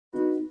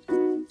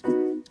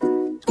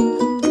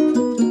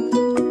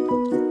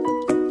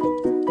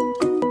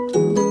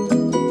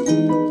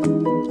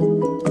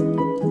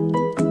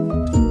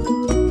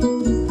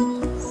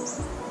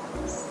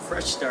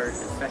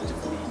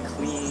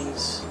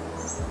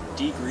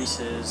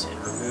degreases and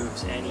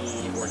removes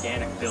any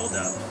organic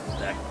buildup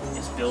that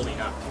is building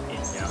up in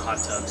a hot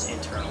tub's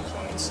internal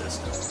plumbing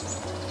system.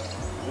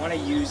 You want to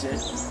use it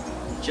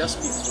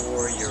just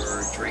before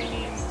you're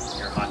draining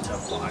your hot tub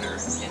water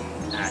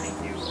and adding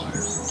new water,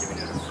 giving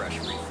it a fresh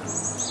refill.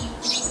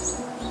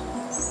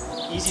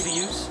 Easy to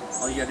use.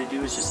 All you got to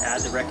do is just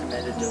add the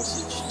recommended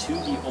dosage to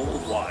the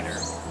old water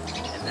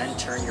and then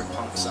turn your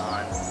pumps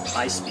on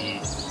high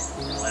speed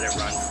and let it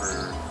run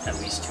for at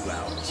least 2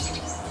 hours.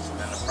 So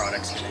then the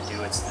product's going to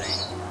do its thing.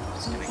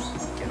 It's going to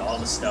get all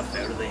the stuff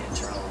out of the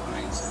internal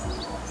lines.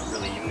 And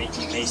really, you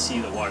may see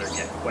the water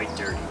get quite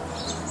dirty,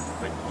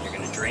 but you're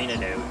going to drain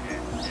it out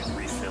and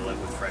refill it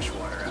with fresh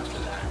water after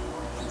that.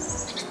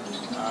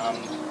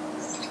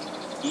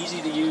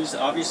 Easy to use,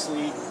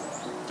 obviously.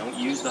 Don't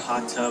use the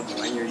hot tub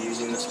when you're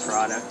using this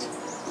product,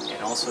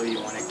 and also you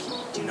want to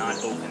do not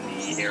open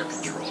the air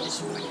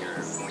controls when you're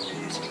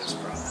using this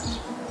product.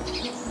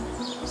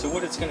 So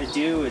what it's going to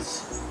do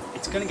is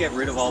it's going to get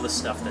rid of all the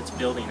stuff that's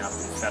building up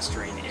and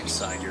festering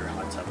inside your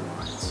hot tub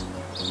lines.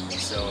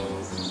 So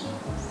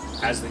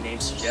as the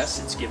name suggests,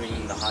 it's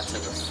giving the hot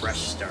tub a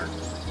fresh start.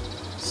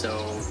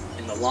 So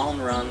in the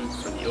long run,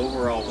 for the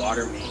overall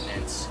water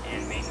maintenance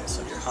and maintenance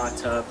of your hot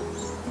tub,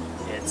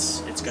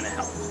 it's going to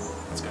help.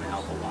 It's going to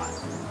help a lot.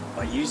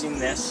 By using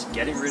this,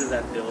 getting rid of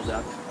that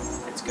buildup,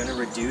 it's going to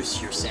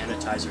reduce your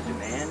sanitizer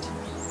demand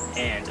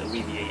and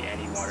alleviate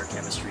any water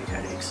chemistry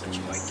headaches that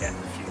you might get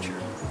in the future.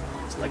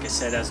 So like I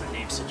said, as the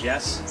name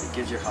suggests, it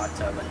gives your hot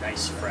tub a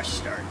nice fresh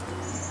start.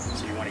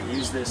 So you want to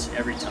use this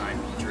every time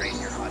you drain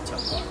your hot tub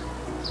water.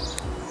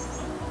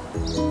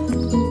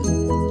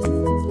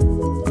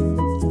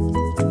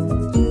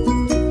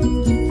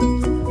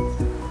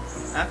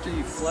 After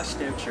you've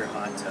flushed out your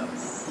hot tub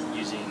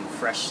using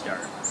Fresh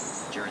Start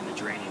during the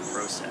draining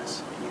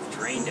process, and you've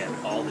drained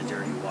out all the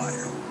dirty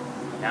water,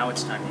 now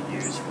it's time to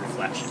use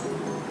Reflection.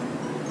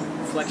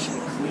 Reflection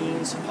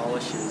cleans,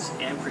 polishes,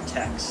 and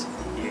protects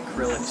the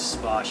acrylic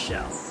spa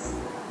shell.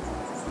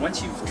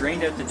 Once you've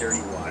drained out the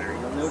dirty water,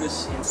 you'll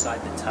notice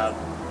inside the tub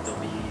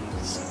there'll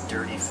be some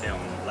dirty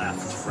film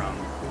left from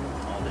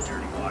all the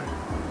dirty water.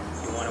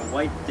 You want to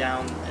wipe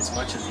down as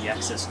much of the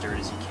excess dirt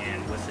as you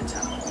can with the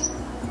towel,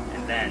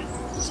 and then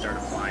start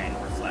applying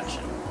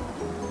Reflection.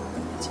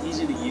 It's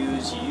easy to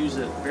use. You use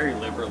it very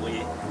liberally.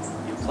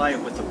 You apply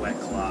it with a wet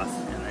cloth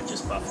and then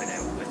just buff it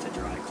out with a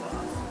dry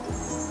cloth.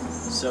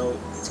 So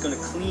it's going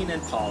to clean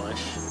and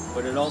polish,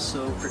 but it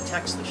also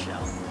protects the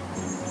shell.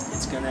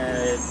 It's going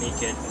to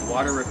make it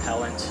water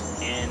repellent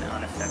and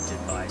unaffected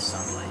by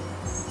sunlight.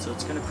 So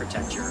it's going to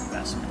protect your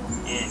investment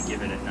and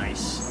give it a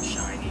nice,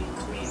 shiny,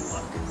 clean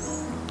look.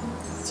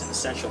 It's an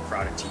essential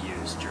product to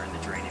use during the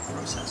draining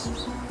process.